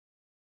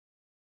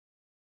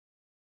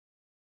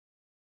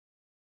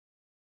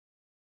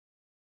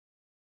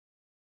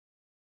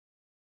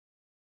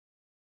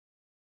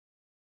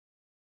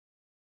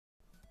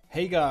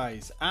Hey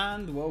guys,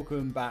 and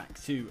welcome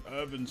back to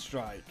Urban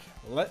Strike.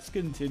 Let's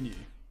continue.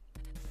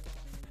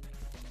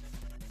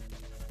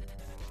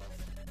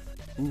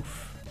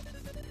 Oof.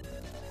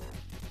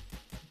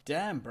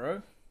 Damn,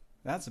 bro.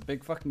 That's a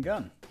big fucking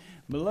gun.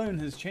 Malone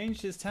has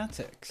changed his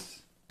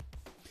tactics.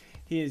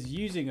 He is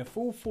using a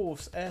full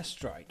force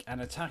airstrike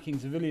and attacking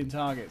civilian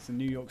targets in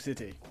New York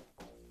City.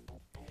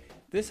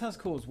 This has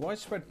caused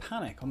widespread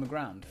panic on the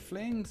ground.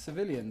 Fleeing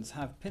civilians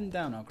have pinned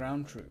down our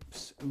ground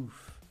troops.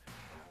 Oof.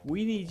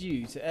 We need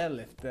you to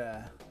airlift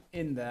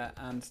in there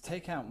and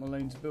take out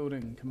Malone's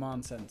building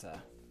command center.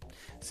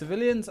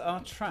 Civilians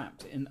are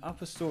trapped in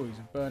upper stories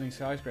of burning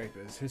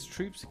skyscrapers. His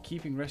troops are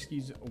keeping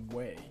rescues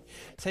away.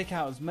 Take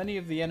out as many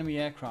of the enemy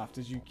aircraft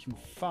as you can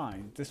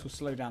find. This will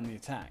slow down the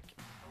attack.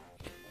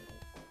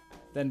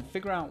 Then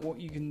figure out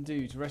what you can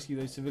do to rescue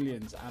those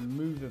civilians and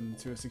move them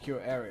to a secure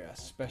area.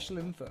 Special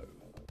info.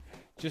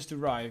 Just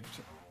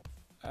arrived.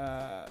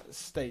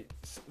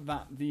 States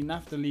that the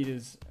NAFTA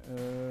leaders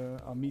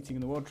are meeting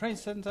in the World Trade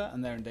Center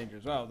and they're in danger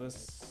as well. The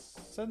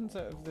center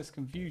of this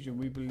confusion,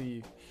 we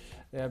believe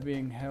they are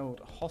being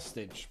held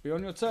hostage. Be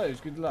on your toes.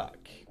 Good luck.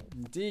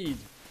 Indeed.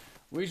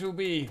 We shall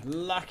be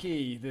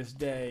lucky this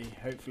day,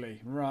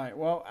 hopefully. Right,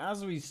 well,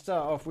 as we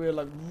start off, we're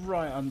like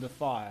right under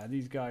fire.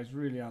 These guys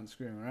really aren't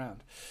screwing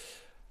around.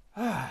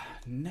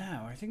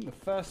 Now, I think the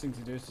first thing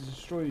to do is to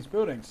destroy these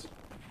buildings.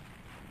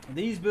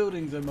 These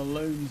buildings are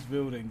Malone's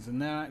buildings, and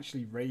they're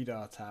actually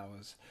radar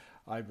towers,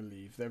 I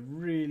believe. They're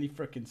really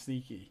freaking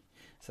sneaky.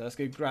 So let's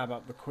go grab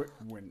up the quick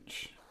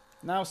winch.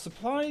 Now,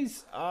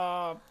 supplies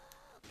are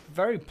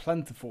very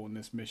plentiful in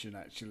this mission,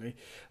 actually,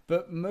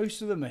 but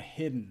most of them are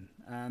hidden.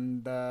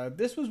 And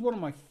this was one of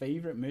my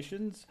favorite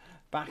missions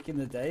back in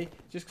the day,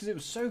 just because it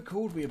was so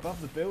cool to be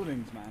above the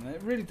buildings, man.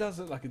 It really does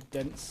look like a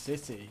dense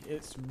city.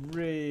 It's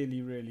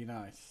really, really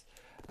nice.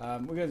 We're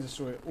going to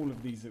destroy all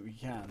of these that we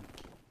can.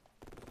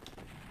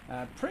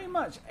 Pretty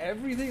much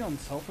everything on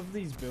top of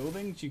these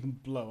buildings you can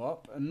blow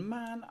up, and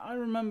man, I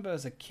remember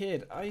as a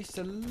kid I used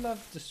to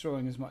love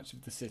destroying as much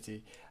of the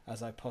city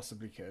as I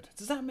possibly could.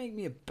 Does that make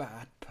me a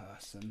bad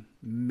person?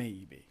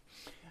 Maybe.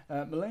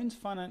 Malone's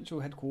financial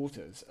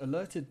headquarters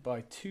alerted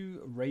by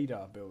 2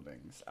 radar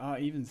buildings.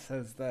 Even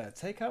says there,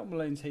 take out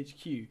Malone's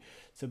HQ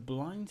to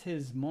blind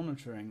his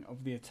monitoring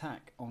of the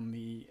attack on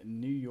the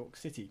New York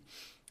City.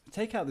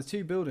 Take out the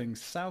 2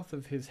 buildings south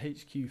of his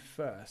HQ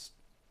first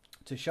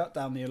to shut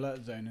down the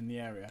alert zone in the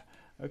area.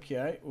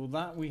 Okay, well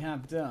that we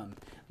have done.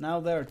 Now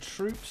there are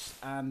troops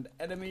and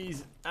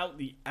enemies out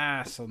the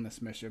ass on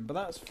this mission, but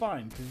that's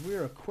fine because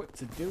we're equipped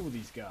to deal with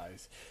these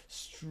guys.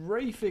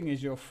 Strafing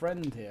is your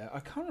friend here.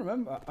 I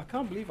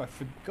can't believe I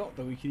forgot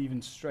that we could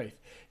even strafe.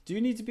 Do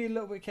need to be a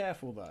little bit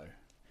careful though,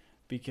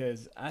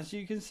 because as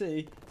you can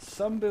see,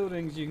 some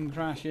buildings you can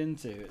crash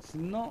into. It's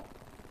not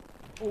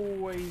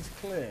always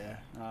clear.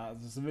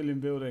 There's a civilian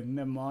building,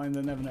 never mind,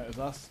 they never notice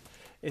us.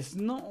 It's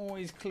not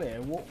always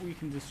clear what we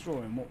can destroy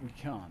and what we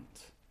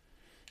can't.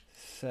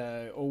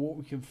 So, or what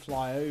we can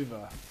fly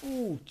over.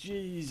 Oh,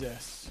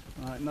 Jesus.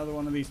 Right, another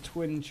one of these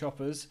twin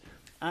choppers.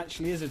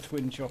 Actually is a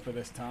twin chopper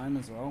this time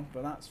as well,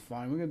 but that's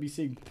fine. We're going to be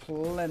seeing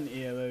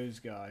plenty of those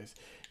guys.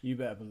 You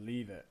better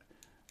believe it.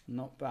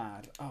 Not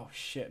bad. Oh,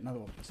 shit, another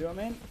one. See what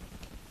I mean?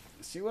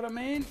 See what I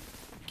mean?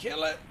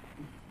 Kill it.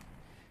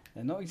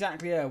 They're not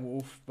exactly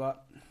airwolf,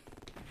 but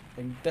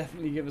they can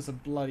definitely give us a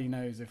bloody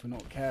nose if we're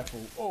not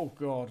careful. Oh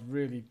god,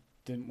 really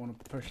didn't want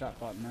to push that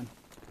button then.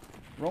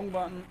 Wrong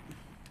button.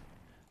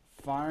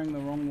 Firing the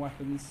wrong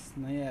weapons.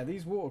 Now, yeah,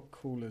 these water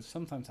coolers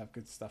sometimes have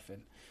good stuff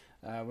in.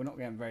 We're not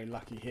getting very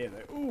lucky here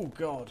though. Oh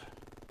god.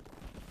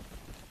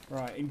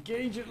 Right,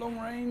 engage at long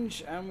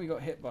range, and we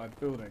got hit by a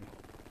building.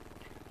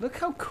 Look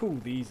how cool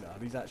these are.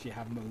 These actually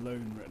have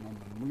Malone written on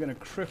them. We're going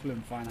to cripple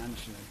him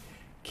financially.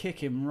 Kick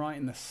him right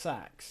in the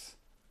sacks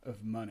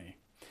of money.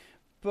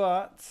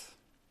 But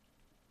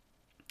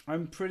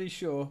I'm pretty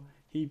sure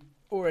he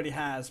already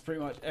has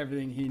pretty much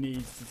everything he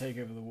needs to take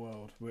over the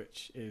world,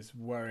 which is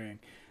worrying.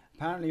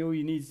 Apparently all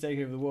you need to take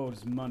over the world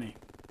is money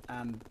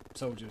and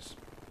soldiers,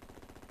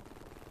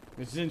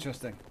 which is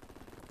interesting.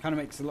 Kind of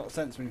makes a lot of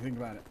sense when you think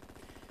about it.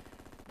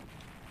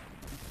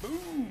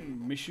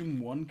 Boom! Mission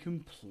 1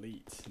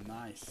 complete.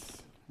 Nice.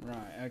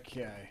 Right,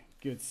 okay.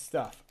 Good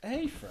stuff.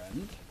 Hey,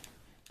 friend.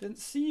 Didn't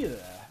see you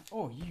there.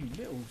 Oh, you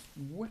little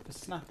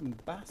whippersnapping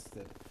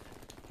bastard.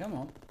 Come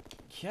on.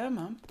 Come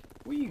on.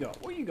 What you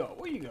got? What you got?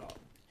 What you got?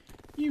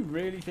 You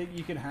really think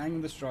you can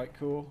hang the strike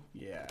core?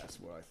 Yeah, that's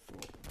what I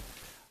thought.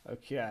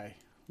 Okay,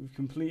 we've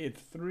completed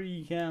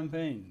 3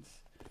 campaigns.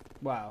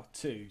 Wow,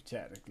 2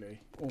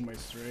 technically.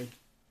 Almost 3.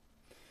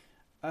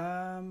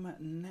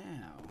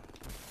 Now,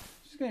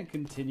 just going to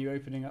continue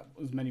opening up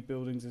as many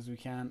buildings as we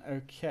can.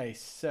 Okay,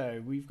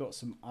 so we've got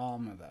some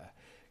armor there.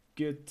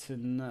 Good to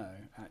know,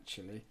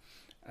 actually.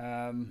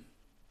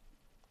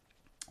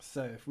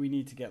 So if we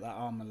need to get that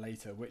armor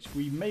later, which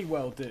we may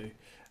well do,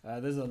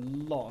 there's a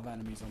lot of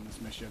enemies on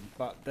this mission,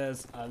 but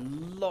there's a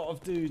lot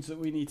of dudes that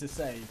we need to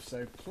save,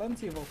 so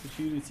plenty of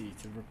opportunity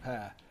to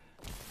repair.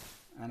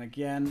 And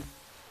again,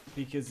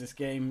 because this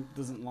game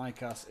doesn't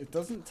like us, it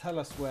doesn't tell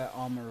us where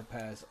armor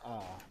repairs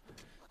are.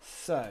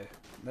 So,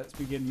 let's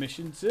begin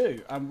mission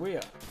 2. And we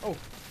are... Oh,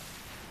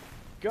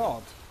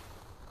 God.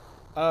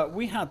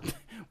 We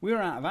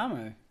were out of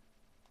ammo.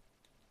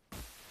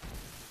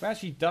 We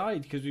actually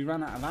died because we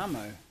ran out of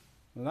ammo.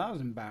 Well, that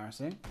was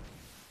embarrassing.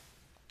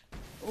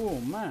 Oh,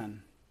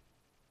 man.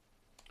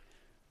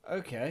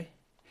 Okay.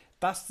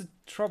 That's the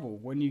trouble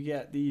when you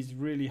get these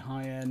really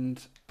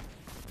high-end...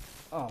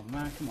 Oh,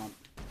 man, come on.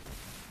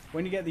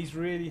 When you get these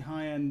really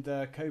high-end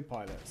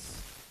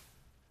co-pilots.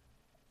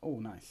 Oh,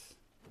 nice.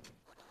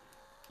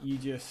 You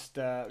just...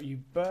 you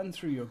burn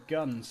through your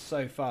guns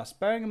so fast.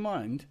 Bearing in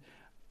mind,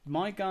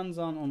 my guns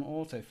aren't on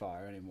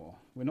auto-fire anymore.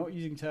 We're not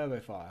using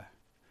turbo-fire.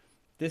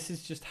 This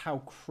is just how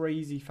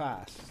crazy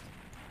fast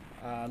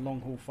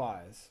long-haul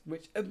fires.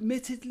 Which,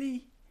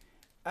 admittedly,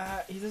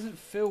 he doesn't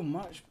feel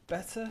much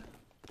better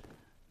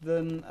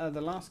than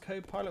the last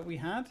co-pilot we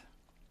had.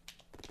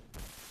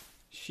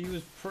 She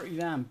was pretty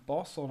damn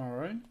boss on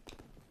her own.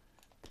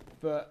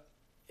 But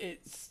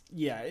it's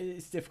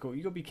difficult.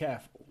 You got to be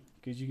careful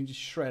because you can just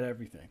shred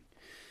everything.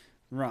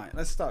 Right,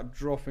 let's start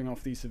dropping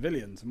off these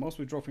civilians. And whilst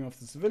we're dropping off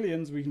the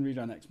civilians, we can read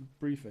our next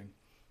briefing.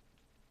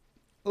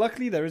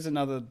 Luckily, there is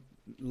another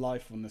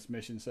life on this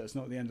mission, so it's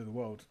not the end of the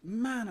world.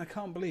 Man, I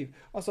can't believe.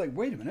 I was like,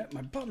 wait a minute,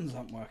 my buttons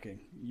aren't working.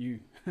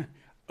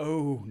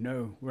 Oh,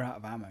 no, we're out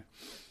of ammo.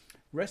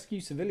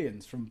 Rescue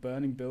civilians from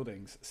burning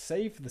buildings.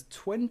 Save the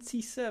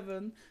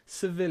 27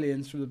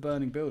 civilians from the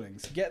burning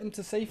buildings. Get them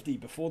to safety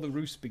before the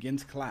roofs begin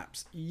to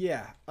collapse.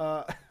 Yeah,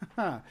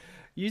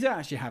 you don't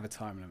actually have a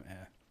time limit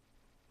here.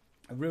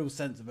 A real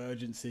sense of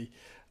urgency.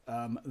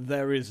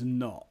 There is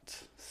not.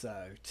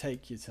 So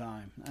take your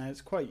time. And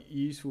it's quite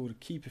useful to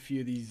keep a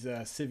few of these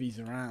civvies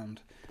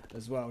around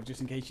as well,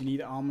 just in case you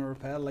need armor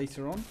repair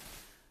later on.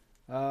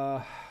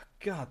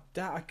 God,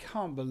 I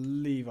can't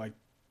believe I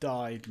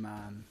died,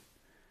 man.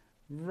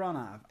 Run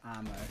out of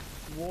ammo.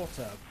 What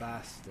a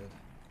bastard.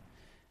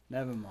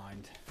 Never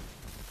mind.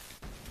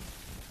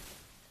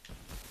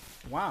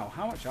 Wow,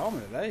 how much armor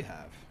do they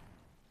have?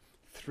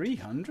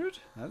 300?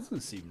 That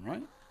doesn't seem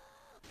right.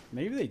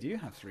 Maybe they do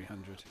have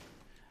 300.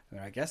 I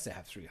mean, I guess they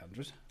have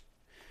 300.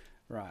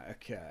 Right,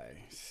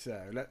 okay.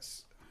 So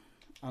let's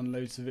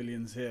unload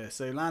civilians here.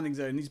 So landing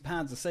zone. These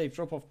pads are safe.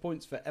 Drop off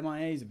points for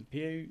MIAs and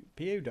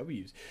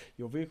POWs.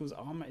 Your vehicle's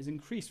armor is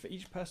increased for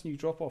each person you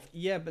drop off.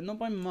 Yeah, but not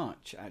by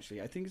much, actually.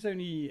 I think it's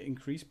only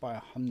increased by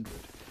 100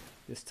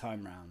 this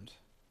time round.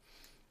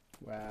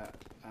 Where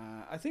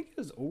I think it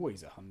was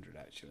always 100,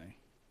 actually.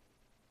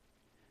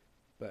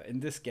 But in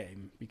this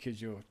game,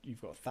 because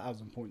you've got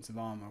 1,000 points of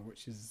armor,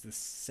 which is the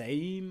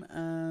same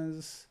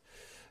as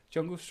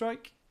Jungle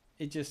Strike,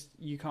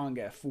 you can't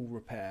get a full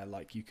repair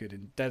like you could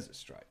in Desert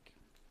Strike.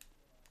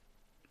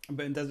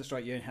 But in Desert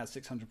Strike, you only had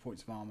 600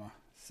 points of armor.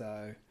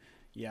 So,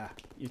 yeah,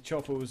 your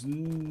chopper was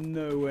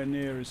nowhere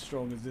near as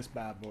strong as this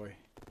bad boy.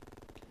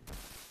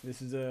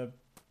 This is a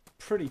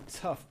pretty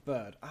tough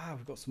bird. Ah,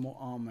 we've got some more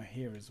armor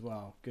here as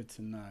well. Good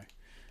to know.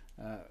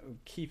 We'll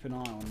keep an eye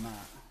on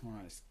that. All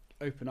right, let's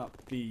open up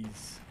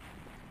these.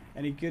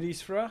 Any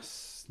goodies for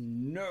us?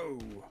 No.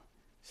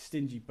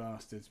 Stingy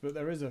bastards. But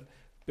there is a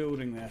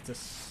building there to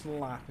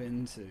slap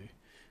into,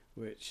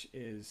 which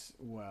is,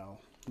 well,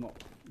 not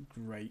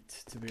great,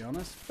 to be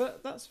honest,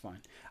 but that's fine.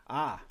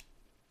 Ah,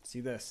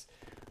 see this.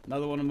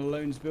 Another one of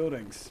Malone's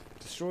buildings.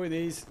 Destroy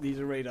these. These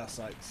are radar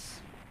sites.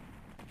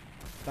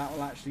 That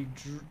will actually...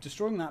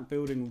 destroying that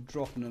building will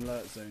drop an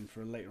alert zone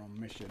for a later on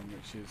mission,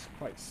 which is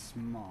quite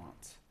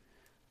smart.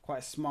 Quite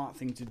a smart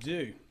thing to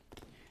do.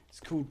 It's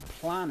called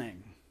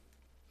planning.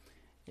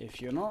 If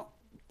you're not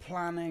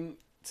planning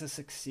to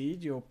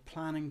succeed, you're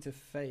planning to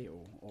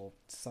fail, or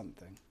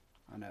something.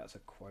 I know that's a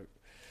quote.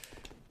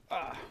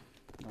 Ah,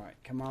 right,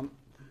 come on.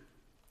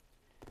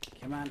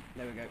 Come on,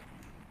 there we go.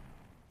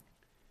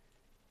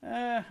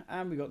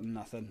 And we got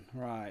nothing.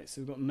 Right, so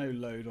we've got no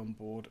load on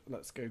board.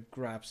 Let's go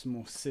grab some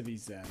more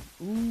civvies then.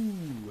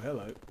 Ooh,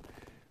 hello.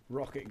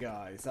 Rocket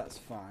guys, that's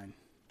fine.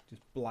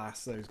 Just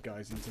blast those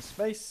guys into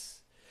space.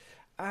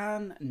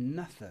 And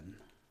nothing.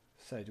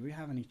 So, do we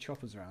have any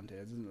choppers around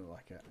here? Doesn't look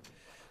like it.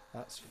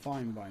 That's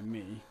fine by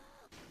me.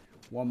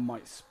 One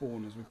might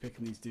spawn as we're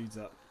picking these dudes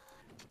up.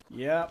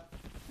 Yep,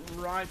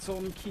 right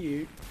on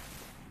cue.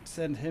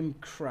 Send him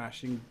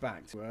crashing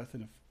back to Earth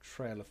in a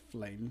trail of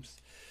flames.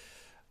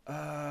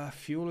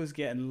 Fuel is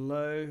getting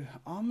low.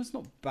 Armor's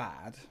not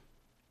bad.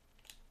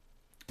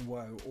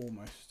 Whoa,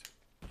 almost.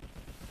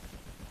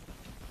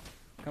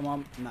 Come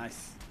on,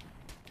 nice.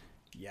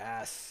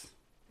 Yes.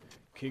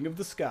 King of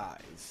the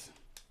skies.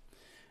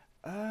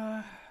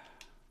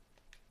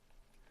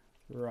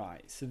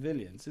 Right,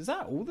 civilians. Is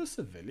that all the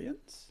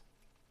civilians?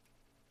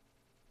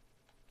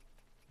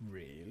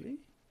 Really?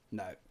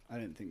 No, I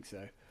don't think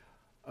so.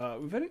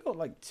 We've only got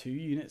like 2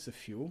 units of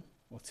fuel,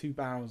 or 2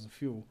 barrels of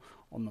fuel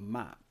on the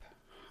map.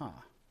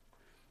 Huh.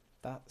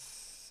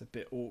 That's a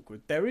bit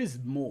awkward. There is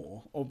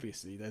more,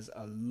 obviously. There's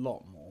a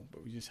lot more,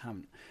 but we just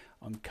haven't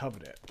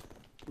uncovered it.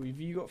 Have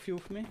you got fuel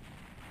for me?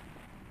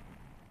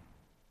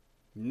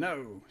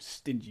 No,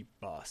 stingy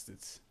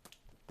bastards.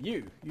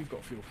 You've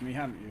got fuel for me,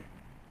 haven't you?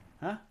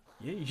 Huh?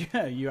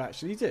 Yeah, you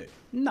actually do.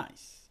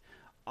 Nice.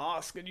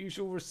 Ask and you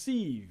shall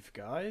receive,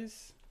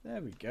 guys.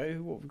 There we go.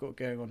 What have we got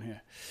going on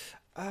here?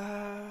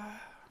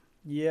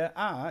 Yeah.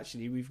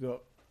 Actually, we've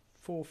got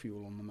 4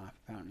 fuel on the map,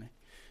 apparently.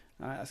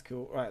 Alright, that's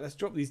cool. Right, let's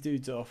drop these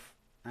dudes off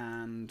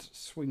and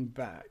swing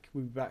back.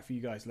 We'll be back for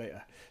you guys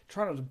later.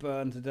 Try not to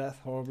burn to death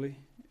horribly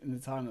in the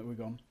time that we're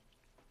gone.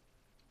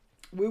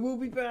 We will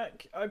be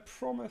back, I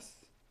promise.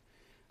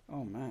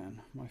 Oh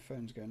man, my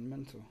phone's going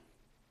mental.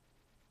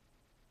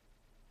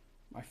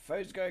 My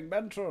phone's going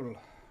mental.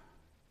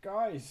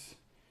 Guys,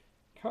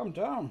 calm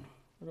down.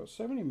 I've got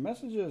so many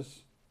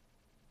messages.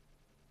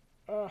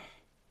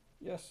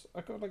 Yes,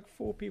 I got like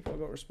 4 people I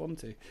got to respond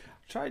to. I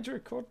tried to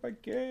record my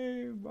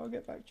game. I'll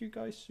get back to you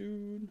guys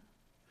soon.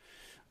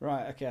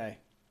 Right, okay.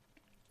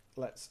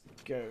 Let's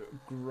go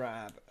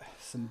grab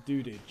some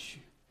dudage.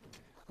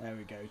 There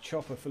we go.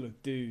 Chopper full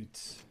of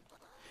dudes.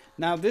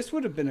 Now, this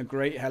would have been a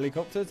great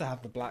helicopter to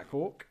have the Black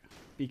Hawk,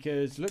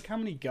 because look how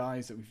many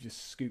guys that we've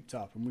just scooped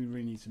up, and we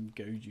really need some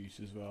go juice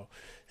as well.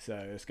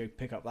 So let's go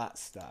pick up that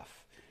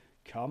stuff.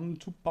 Come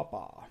to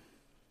Papa.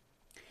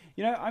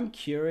 You know, I'm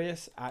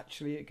curious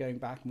actually at going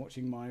back and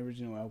watching my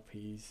original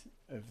LPs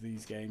of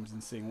these games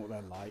and seeing what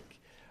they're like.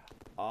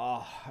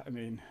 I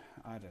mean,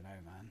 I don't know,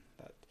 man.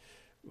 That,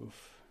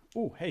 oof.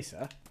 Oh, hey,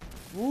 sir.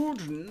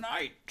 Good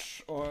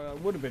night. Or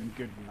would have been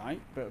good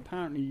night, but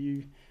apparently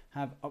you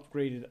have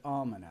upgraded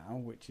armor now,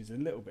 which is a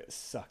little bit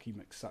sucky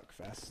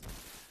McSuckfest.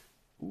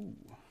 Ooh,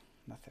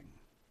 nothing.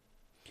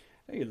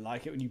 Don't you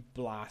like it when you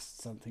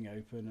blast something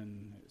open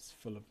and it's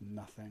full of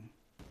nothing?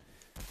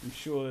 I'm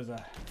sure there's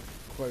a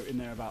quote in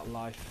there about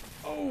life.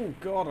 Oh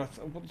god, I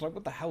was like,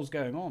 what the hell's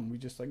going on? We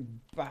just like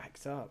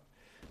backed up,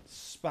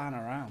 span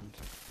around.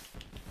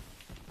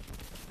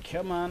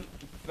 Come on,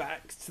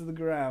 back to the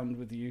ground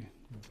with you,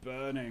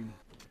 burning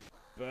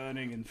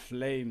in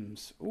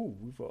flames. Ooh,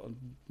 we've got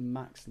a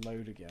max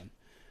load again.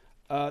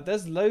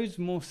 There's loads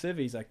more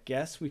civvies I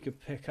guess we could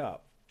pick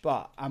up,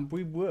 and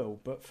we will.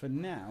 But for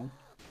now,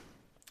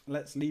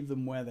 let's leave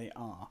them where they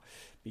are,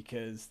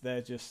 because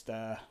they're just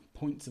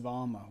points of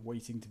armor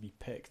waiting to be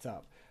picked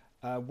up.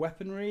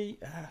 Weaponry,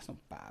 it's not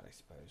bad, I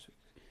suppose.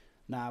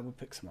 Nah, we'll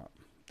pick some up.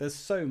 There's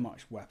so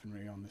much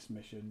weaponry on this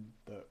mission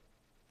that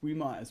we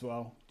might as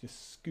well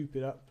just scoop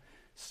it up,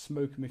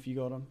 smoke them if you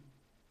got them.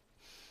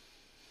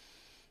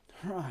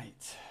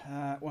 Right,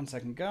 1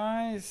 second,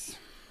 guys.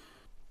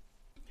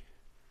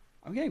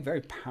 I'm getting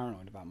very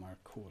paranoid about my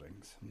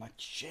recordings. I'm like,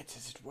 shit,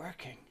 is it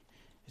working?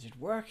 Is it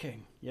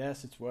working?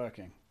 Yes, it's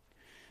working.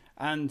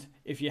 And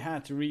if you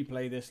had to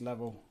replay this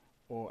level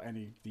or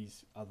any of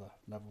these other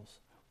levels,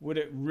 would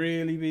it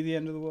really be the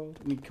end of the world?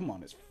 I mean, come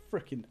on, it's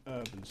freaking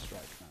Urban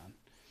Strike, man.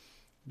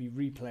 Be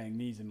replaying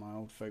these in my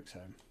old folks'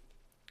 home.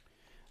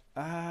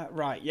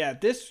 Right, yeah,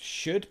 this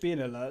should be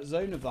an alert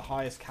zone of the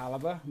highest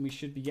caliber, and we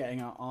should be getting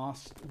our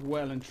arse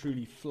well and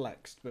truly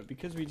flexed. But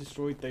because we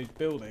destroyed those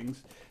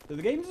buildings that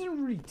the game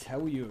doesn't really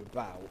tell you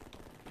about,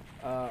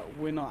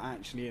 we're not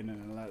actually in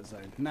an alert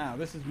zone. Now,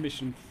 this is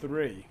mission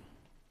 3.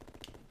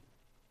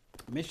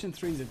 Mission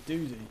 3 is a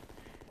doozy.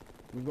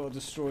 We've got to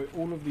destroy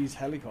all of these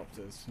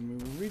helicopters, and we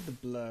will read the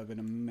blurb in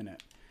a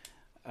minute.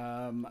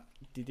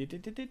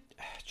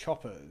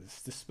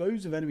 Choppers.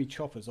 Dispose of enemy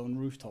choppers on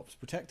rooftops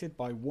protected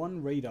by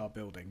 1 radar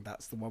building.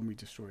 That's the one we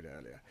destroyed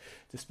earlier.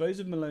 Dispose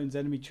of Malone's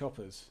enemy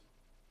choppers.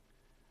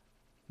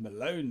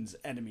 Malone's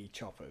enemy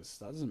choppers.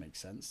 That doesn't make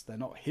sense. They're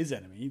not his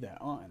enemy, they're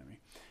our enemy.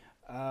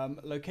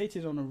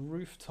 Located on a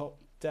rooftop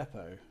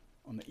depot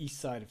on the east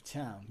side of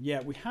town.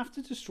 Yeah, we have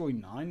to destroy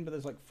 9, but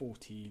there's like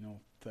 14 or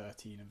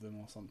 13 of them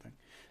or something.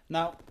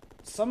 Now,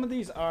 some of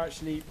these are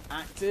actually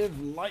active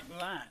like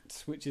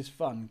that, which is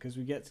fun because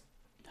we get to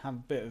have a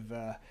bit of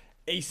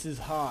aces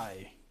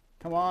high.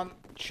 Come on,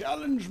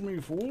 challenge me,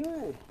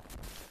 fool.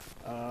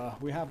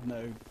 We have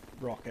no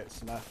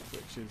rockets left,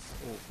 which is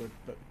awkward,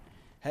 but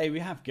hey, we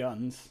have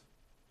guns.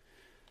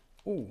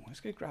 Oh, let's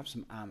go grab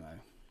some ammo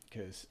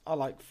because I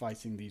like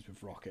fighting these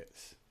with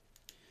rockets.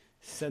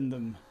 Send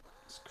them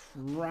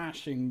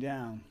crashing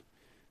down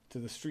to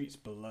the streets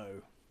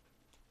below,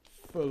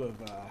 full of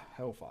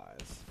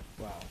hellfires.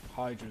 Well,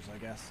 hydras, I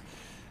guess.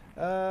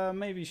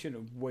 Maybe should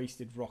have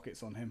wasted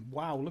rockets on him.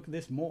 Wow, look at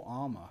this, more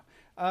armor.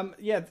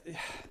 Yeah,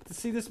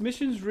 see, this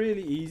mission's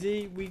really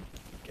easy. We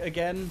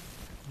again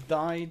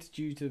died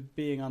due to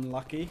being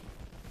unlucky.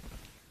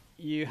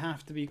 You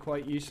have to be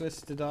quite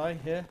useless to die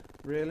here,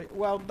 really.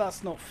 Well,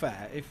 that's not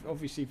fair.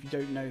 Obviously if you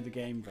don't know the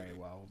game very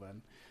well,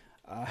 then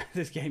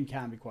this game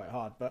can be quite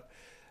hard. But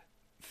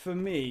for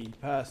me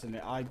personally,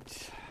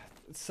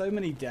 so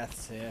many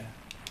deaths here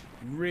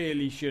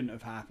really shouldn't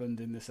have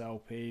happened in this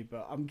LP,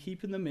 but I'm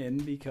keeping them in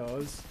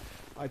because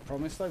I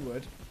promised I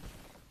would.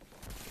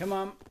 Come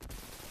on,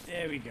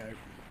 there we go.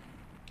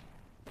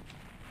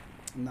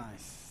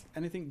 Nice.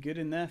 Anything good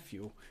in there?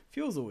 Fuel.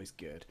 Fuel's always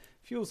good.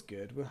 Fuel's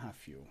good. We'll have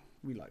fuel.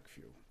 We like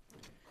fuel.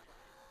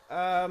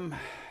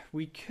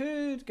 We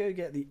could go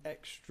get the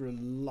extra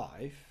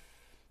life.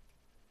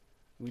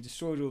 We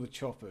destroyed all the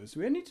choppers.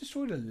 We only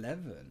destroyed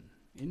 11.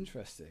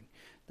 Interesting.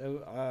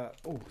 Though,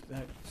 oh,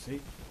 there, see.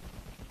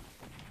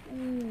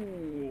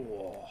 Ooh.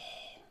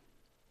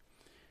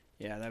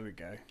 Yeah, there we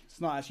go. It's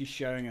not actually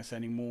showing us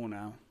any more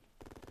now,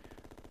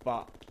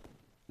 but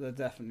there's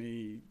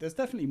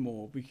definitely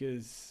more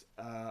because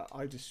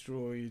I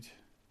destroyed.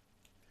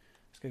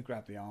 Let's go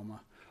grab the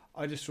armor.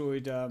 I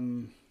destroyed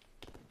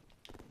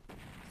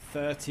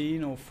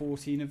 13 or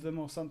 14 of them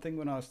or something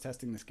when I was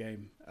testing this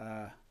game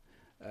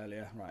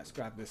earlier. Right, let's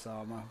grab this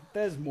armor.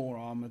 There's more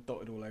armor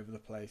dotted all over the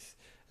place.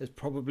 There's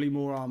probably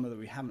more armor that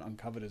we haven't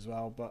uncovered as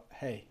well, but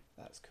hey,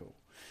 that's cool.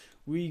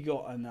 We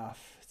got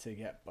enough to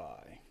get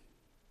by.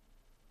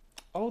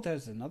 Oh,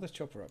 there's another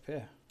chopper up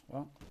here.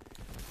 Well,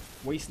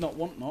 waste not,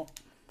 want not.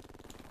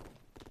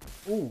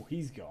 Oh,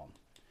 he's gone.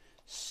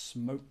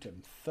 Smoked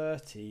him.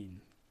 13.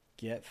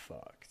 Get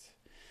fucked.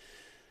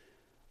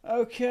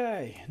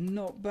 Okay,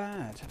 not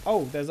bad.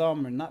 Oh, there's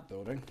armor in that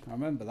building. I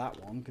remember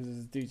that one because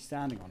there's a dude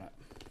standing on it.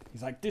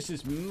 He's like, this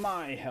is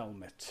my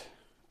helmet.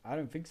 I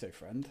don't think so,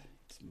 friend.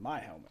 It's my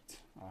helmet.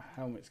 Our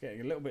helmet's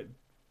getting a little bit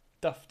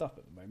duffed up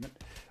at the moment.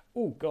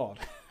 Oh, God.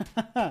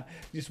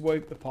 Just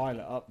woke the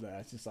pilot up there.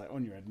 It's just like,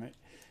 on your head, mate.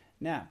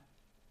 Now.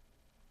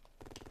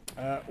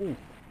 Oh,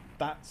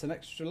 that's an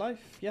extra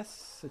life.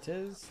 Yes, it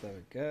is. There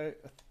we go.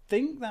 I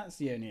think that's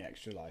the only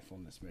extra life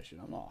on this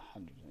mission. I'm not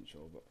 100%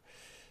 sure, but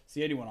it's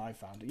the only one I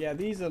found. Yeah,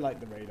 these are like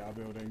the radar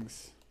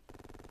buildings.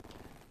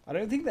 I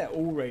don't think they're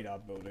all radar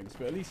buildings,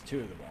 but at least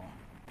 2 of them are.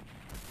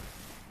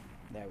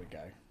 There we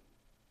go.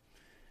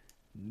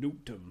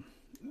 Nuked them.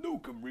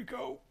 Nuke 'em,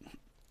 Rico.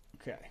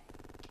 Okay.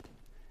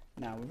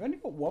 Now we've only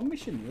got 1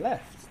 mission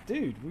left,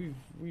 dude.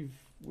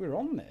 We're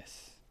on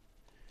this.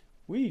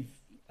 We've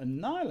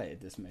annihilated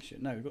this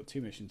mission. No, we've got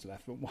 2 missions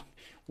left, but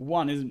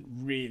one isn't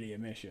really a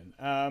mission.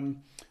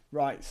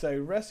 Right. So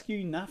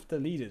rescue NAFTA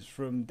leaders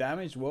from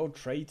damaged World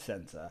Trade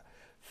Center.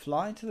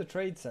 Fly to the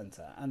Trade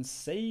Center and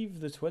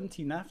save the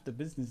 20 NAFTA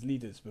business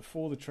leaders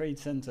before the Trade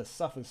Center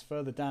suffers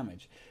further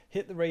damage.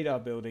 Hit the radar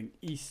building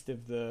east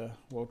of the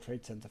World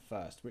Trade Center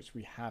first, which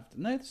we have.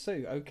 No, so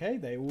okay,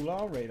 they all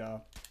are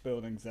radar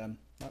buildings then.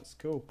 That's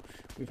cool.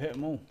 We've hit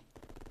them all.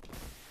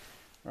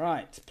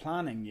 Right,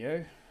 planning,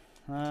 yo.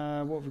 What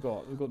have we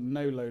got? We've got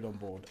no load on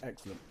board.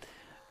 Excellent.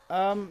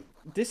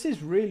 This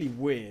is really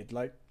weird.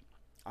 Like,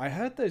 I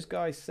heard those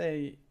guys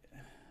say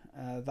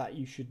that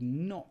you should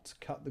not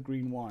cut the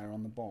green wire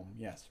on the bomb.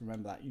 Yes,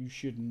 remember that. You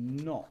should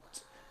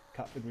not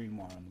cut the green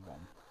wire on the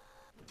bomb.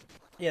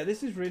 Yeah,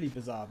 this is really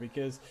bizarre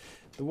because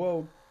the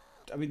world...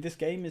 I mean, this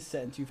game is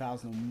set in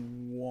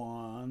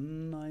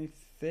 2001, I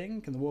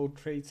think. And the World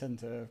Trade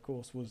Center, of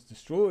course, was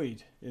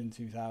destroyed in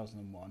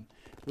 2001.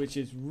 Which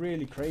is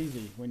really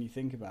crazy when you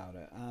think about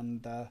it.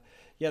 And,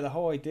 yeah, the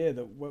whole idea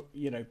that,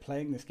 you know,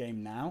 playing this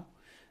game now,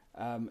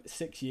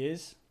 6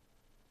 years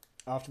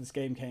after this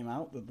game came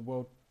out, that the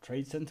World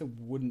Trade Center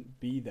wouldn't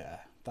be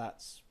there.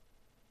 That's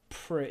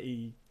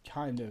pretty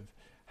kind of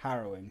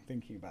harrowing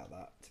thinking about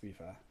that, to be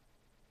fair.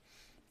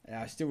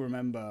 Yeah, I still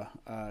remember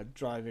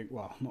driving,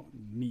 well, not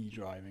me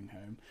driving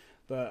home,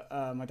 but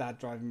my dad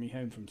driving me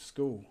home from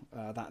school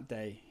that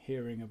day,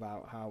 hearing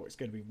about how it's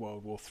going to be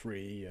World War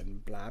III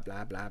and blah,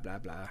 blah, blah, blah,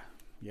 blah.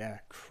 Yeah,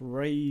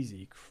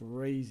 crazy,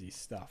 crazy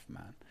stuff,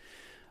 man.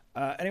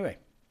 Anyway,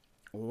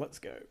 let's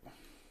go.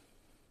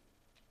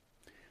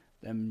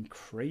 Them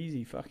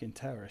crazy fucking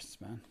terrorists,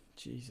 man.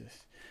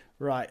 Jesus.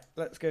 Right,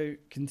 let's go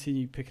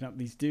continue picking up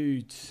these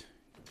dudes.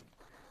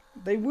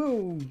 They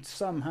will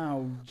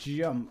somehow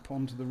jump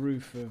onto the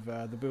roof of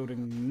the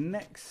building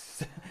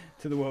next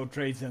to the World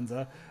Trade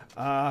Center.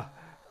 I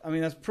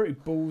mean, that's pretty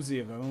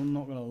ballsy of them. I'm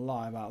not going to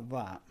lie about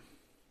that.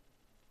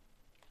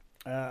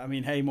 I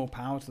mean, hey, more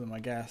power to them, I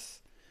guess.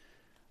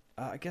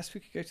 I guess we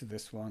could go to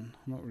this one.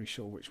 I'm not really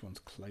sure which one's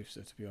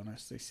closer, to be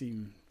honest. They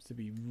seem to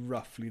be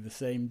roughly the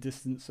same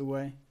distance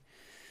away.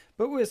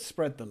 But we'll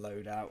spread the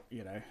load out,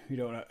 you know. You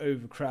don't want to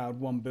overcrowd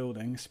one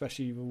building,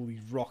 especially with all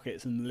these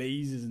rockets and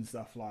lasers and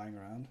stuff flying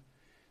around.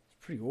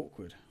 It's pretty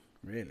awkward,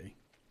 really.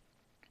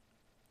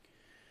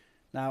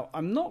 Now,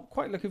 I'm not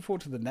quite looking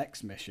forward to the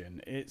next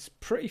mission. It's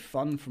pretty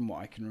fun from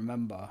what I can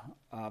remember,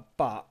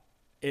 but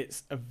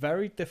it's a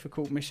very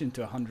difficult mission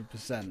to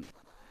 100%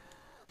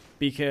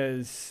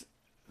 because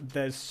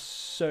there's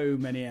so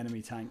many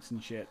enemy tanks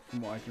and shit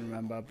from what I can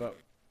remember. But,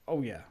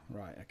 oh yeah,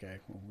 right, okay.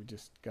 Well, we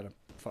just got to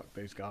fuck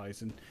those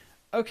guys and...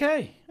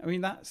 Okay, I mean,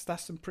 that's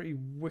some pretty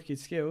wicked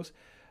skills.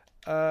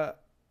 We're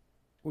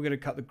going to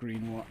cut the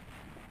green wire.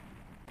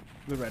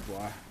 The red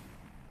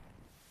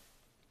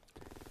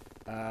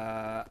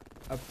wire.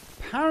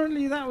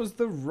 Apparently that was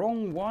the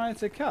wrong wire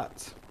to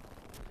cut.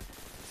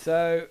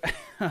 So,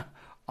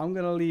 I'm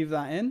going to leave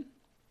that in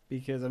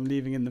because I'm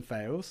leaving in the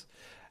fails.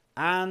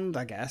 And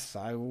I guess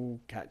I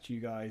will catch you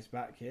guys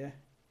back here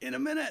in a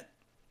minute.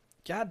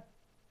 God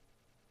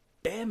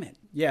damn it.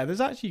 Yeah, there's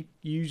actually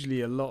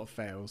usually a lot of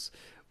fails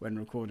when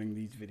recording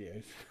these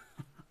videos.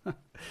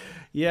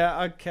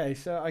 Yeah, okay,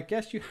 so I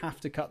guess you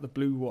have to cut the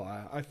blue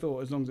wire. I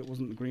thought as long as it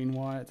wasn't the green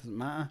wire, it doesn't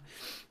matter.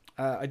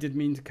 I did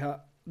mean to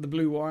cut the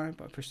blue wire,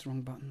 but I pushed the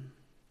wrong button.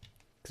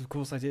 Because of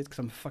course I did, because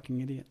I'm a fucking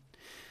idiot.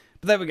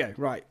 But there we go.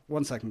 Right,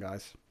 1 second,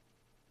 guys.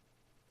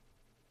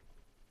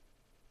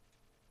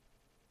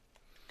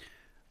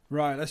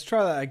 Right, let's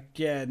try that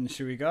again,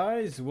 shall we,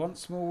 guys?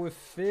 Once more with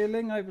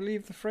feeling, I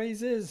believe the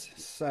phrase is.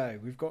 So,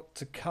 we've got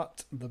to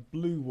cut the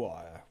blue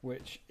wire,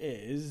 which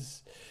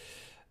is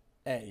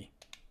A.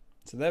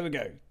 So there we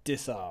go,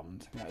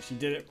 disarmed. We actually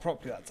did it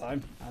properly that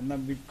time. And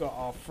then we've got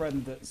our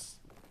friend that's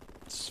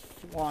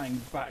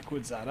flying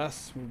backwards at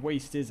us. We'll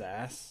waste his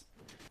ass.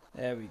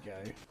 There we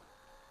go.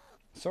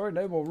 Sorry,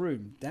 no more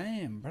room.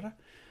 Damn, brother.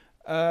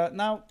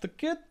 Now, the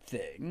good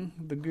thing,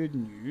 the good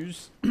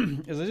news,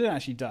 is I didn't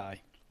actually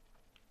die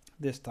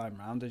this time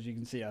round. As you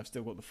can see, I've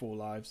still got the 4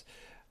 lives.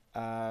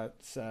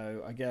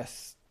 So I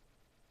guess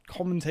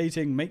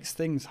commentating makes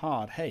things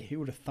hard. Hey, who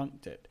would have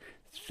thunked it?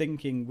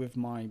 Thinking with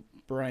my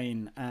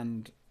brain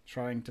and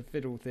trying to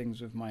fiddle things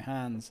with my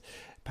hands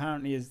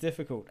apparently is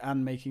difficult,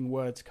 and making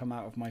words come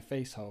out of my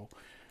face hole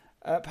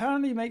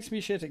apparently makes me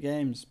shit at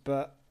games.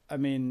 But I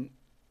mean,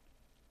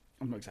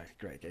 I'm not exactly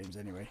great at games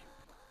anyway.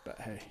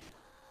 But hey,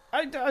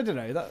 I don't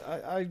know.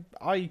 That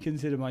I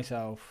consider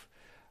myself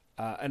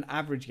an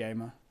average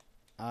gamer.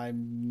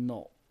 I'm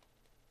not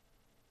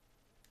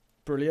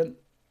brilliant,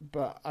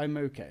 but I'm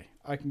okay.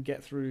 I can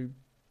get through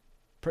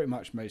pretty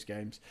much most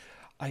games.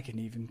 I can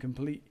even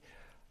complete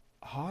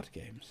hard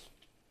games.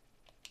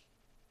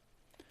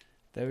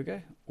 There we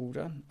go, all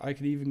done. I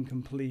can even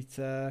complete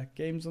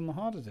games on the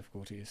harder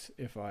difficulties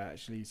if I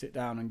actually sit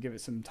down and give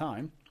it some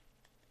time.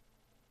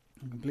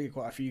 I've completed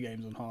quite a few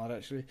games on hard,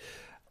 actually.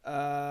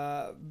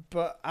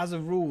 But as a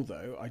rule,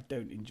 though, I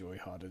don't enjoy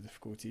harder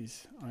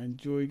difficulties. I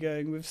enjoy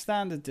going with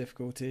standard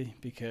difficulty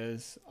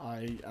because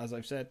as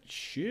I've said,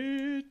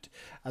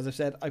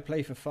 I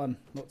play for fun,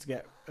 not to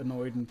get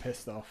annoyed and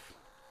pissed off.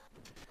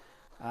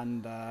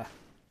 And I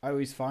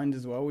always find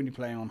as well, when you're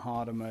playing on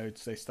harder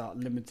modes, they start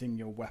limiting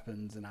your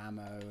weapons and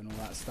ammo and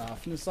all that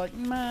stuff. And it's like,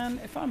 man,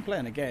 if I'm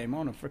playing a game, I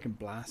want to freaking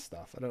blast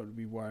stuff. I don't want to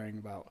be worrying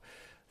about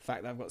the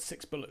fact that I've got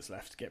 6 bullets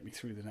left to get me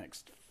through the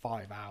next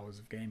 5 hours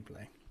of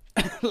gameplay.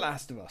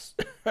 Last of Us.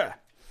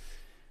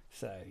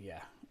 So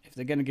yeah, if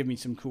they're going to give me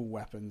some cool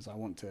weapons, I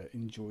want to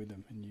enjoy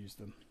them and use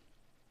them.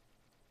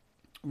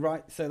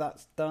 Right, so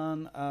that's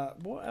done.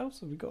 What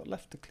else have we got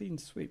left to clean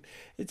sweep?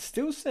 It's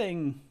still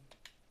saying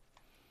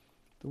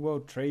the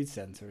World Trade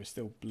Center is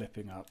still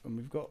blipping up, and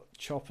we've got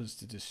choppers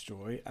to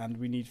destroy, and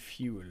we need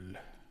fuel.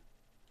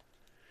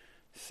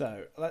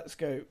 So let's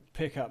go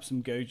pick up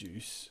some go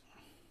juice.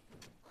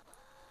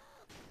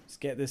 Let's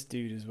get this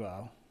dude as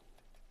well.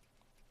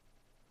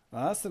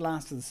 Well, that's the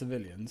last of the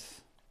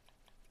civilians.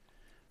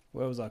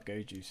 Where was our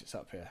go juice? It's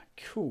up here.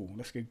 Cool.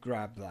 Let's go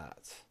grab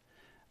that.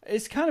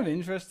 It's kind of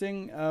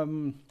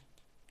interesting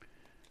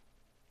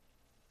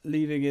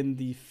leaving in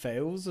the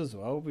fails as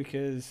well,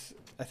 because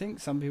I think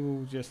some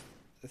people just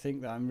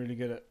think that I'm really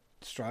good at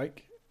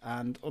strike.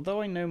 And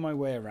although I know my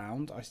way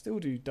around, I still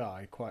do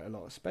die quite a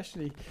lot,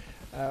 especially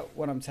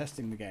when I'm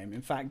testing the game.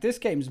 In fact, this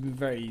game's been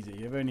very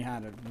easy. I've only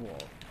had,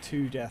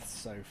 2 deaths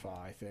so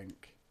far, I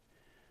think.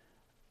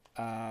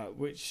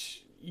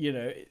 Which, you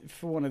know,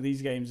 for one of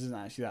these games isn't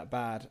actually that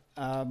bad.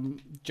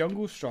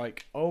 Jungle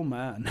Strike, oh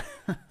man.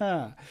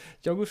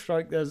 Jungle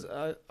Strike,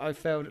 I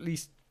failed at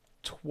least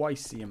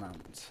twice the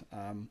amount.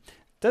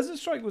 Desert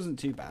Strike wasn't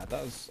too bad.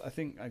 I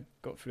think I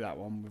got through that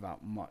one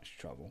without much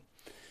trouble.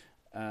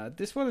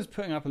 This one is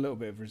putting up a little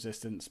bit of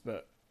resistance,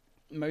 but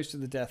most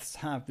of the deaths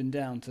have been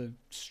down to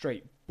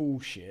straight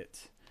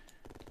bullshit.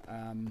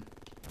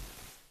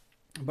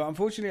 But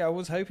unfortunately, I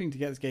was hoping to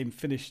get this game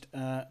finished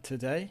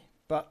today.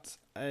 But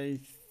I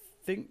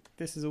think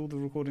this is all the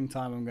recording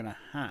time I'm going to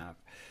have.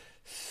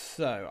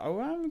 So,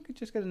 I'm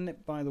just going to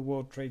nip by the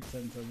World Trade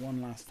Center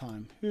one last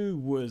time. Who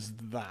was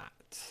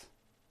that?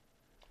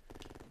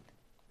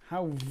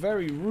 How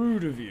very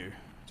rude of you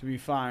to be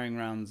firing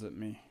rounds at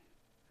me.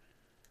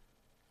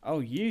 Oh,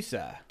 you,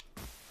 sir.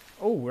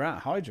 Oh, we're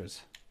at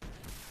Hydras.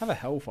 Have a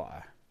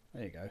Hellfire.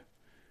 There you go.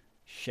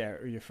 Share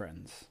it with your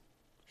friends.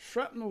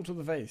 Shrapnel to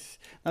the face.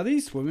 Now,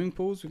 these swimming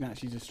pools we can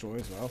actually destroy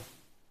as well.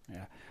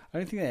 Yeah, I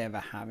don't think they ever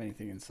have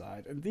anything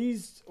inside. And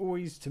these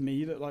always, to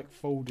me, look like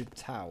folded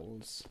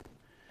towels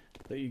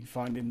that you can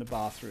find in the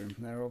bathroom.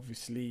 They're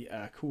obviously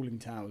cooling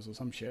towers or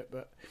some shit,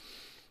 but...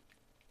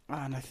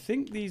 And I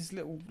think these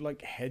little,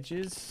 like,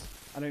 hedges,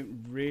 I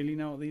don't really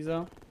know what these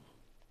are.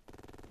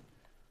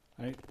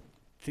 I don't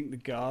think the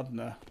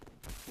gardener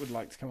would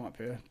like to come up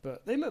here,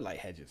 but they look like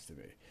hedges to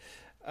me.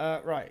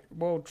 Right,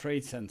 World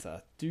Trade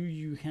Center. Do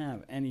you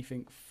have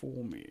anything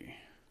for me?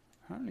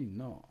 Apparently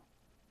not.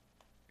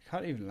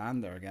 Can't even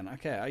land there again.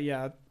 Okay,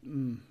 yeah,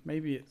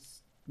 maybe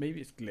it's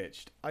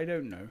glitched. I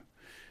don't know.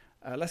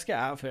 Let's get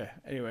out of here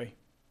anyway,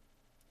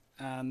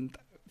 and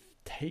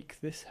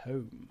take this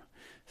home.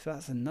 So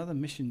that's another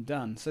mission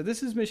done. So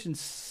this is mission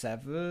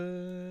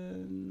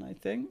 7, I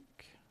think.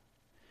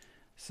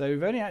 So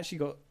we've only actually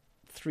got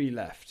 3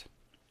 left,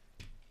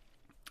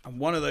 and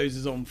one of those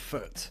is on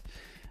foot.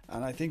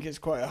 And I think it's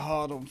quite a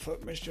hard on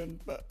foot mission,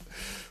 but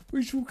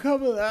we shall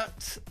cover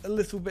that a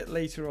little bit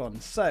later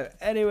on. So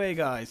anyway,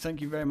 guys,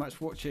 thank you very much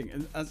for watching.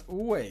 And as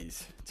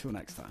always, till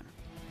next time.